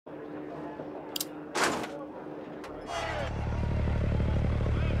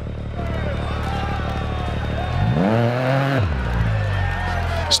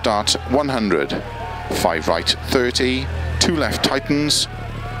Start 100. 5 right 30. 2 left tightens.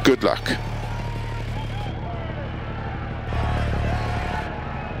 Good luck.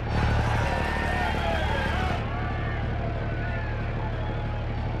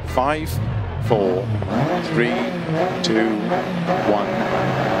 Five, 4, 3, 2, 1,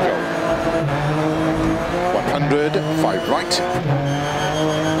 go. 100, 5 right,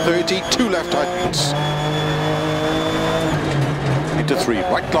 30, 2 left tightens. Into 3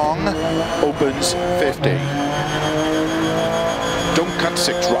 right long, opens 50. Don't cut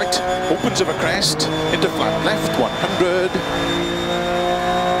 6 right, opens of a crest, into flat left 100.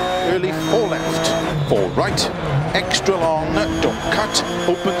 Early 4 left, 4 right, extra long, don't cut,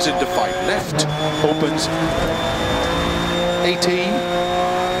 opens into 5 left, opens 80,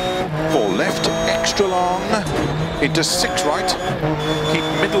 4 left, extra long, into 6 right, keep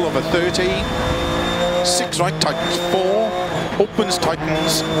middle of a 30, 6 right, tightens 4, opens,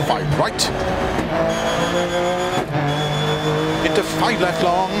 tightens, 5 right, into 5 left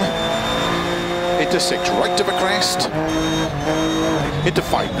long, into 6 right of a crest, into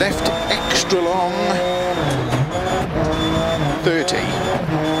 5 left, extra long, 30,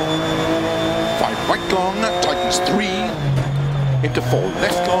 5 right long, tightens 3, into 4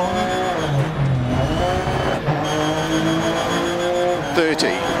 left long,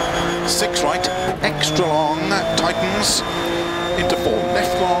 30, 6 right, extra long, tightens, into 4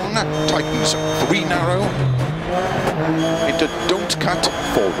 left long, tightens 3 narrow, into don't cut,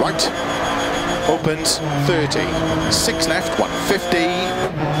 4 right, opens 30, 6 left, 150,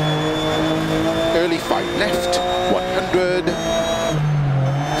 early 5 left, 100, 3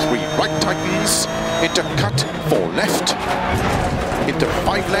 right tightens, into cut, 4 left, into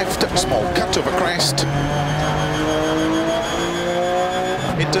 5 left, small cut over crest,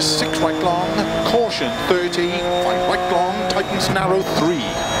 into 6 right long, caution 30, 5 right long, tightens narrow 3,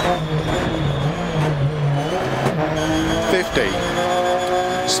 50,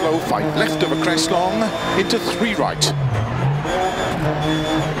 slow 5 left over crest long, into 3 right,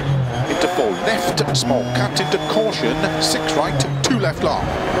 into 4 left, small cut into caution, 6 right, 2 left long,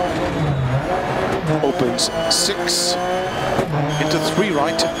 opens 6, into 3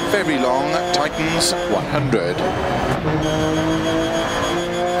 right, very long, tightens 100, 3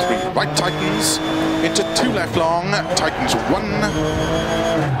 right tightens, into 2 left long, tightens 1,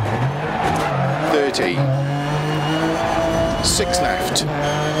 30, 6 left,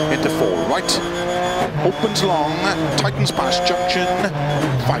 into 4 right, opens long, tightens past junction,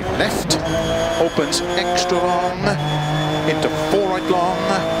 5 left, opens extra long, into 4 right long,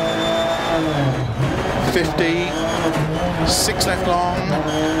 50, 6 left long,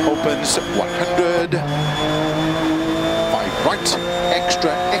 opens 100, 5 right,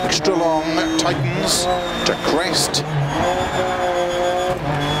 extra long, tightens to crest,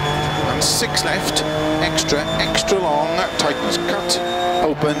 and 6 left, extra long, tightens cut,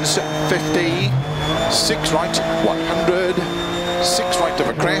 opens 50, 6 right, 100, 6 right of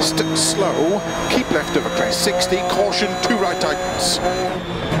a crest, slow, keep left of a crest, 60, caution, 2 right tightens,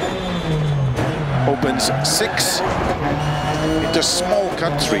 opens 6, into small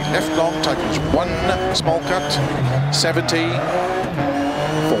cut, 3 left long, tightens 1, small cut, 70,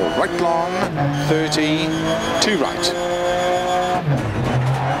 4 right long, 30, 2 right,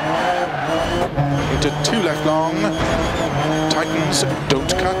 into 2 left long, tightens, don't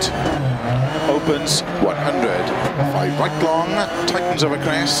cut, opens 100, 5 right long, tightens over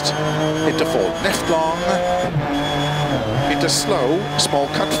crest, into 4 left long, into slow, small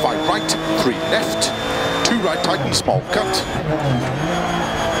cut, 5 right, 3 left, 2 right tightens, small cut,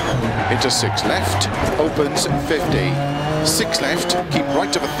 into 6 left, opens 50, 6 left, keep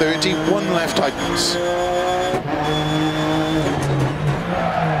right of a 30, 1 left tightens,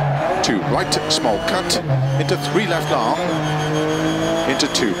 2 right, small cut, into 3 left long, into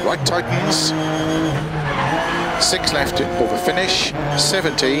 2 right tightens, 6 left over finish,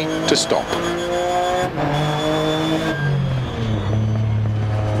 70 to stop.